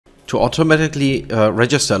To automatically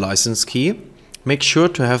register a license key, make sure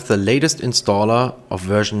to have the latest installer of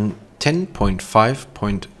version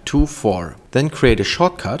 10.5.24. Then create a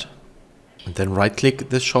shortcut and then right-click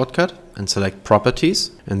this shortcut and select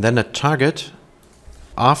Properties, and then a target.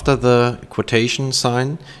 After the quotation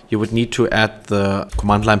sign, you would need to add the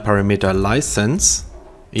command line parameter license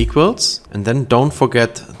equals, and then don't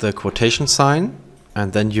forget the quotation sign,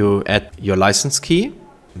 and then you add your license key.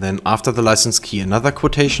 Then after the license key, another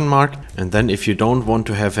quotation mark, and then if you don't want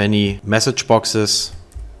to have any message boxes,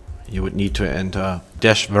 you would need to enter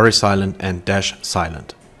 -very-silent and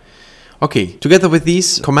 -silent. Okay, together with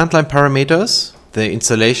these command line parameters, the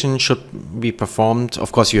installation should be performed.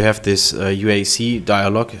 Of course, you have this UAC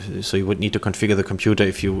dialog, so you would need to configure the computer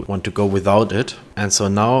if you want to go without it. And so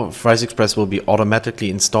now PhraseExpress will be automatically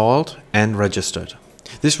installed and registered.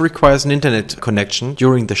 This requires an internet connection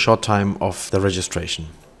during the short time of the registration.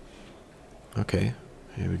 Okay,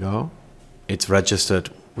 here we go. It's registered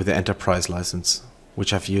with the enterprise license,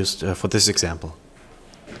 which I've used for this example.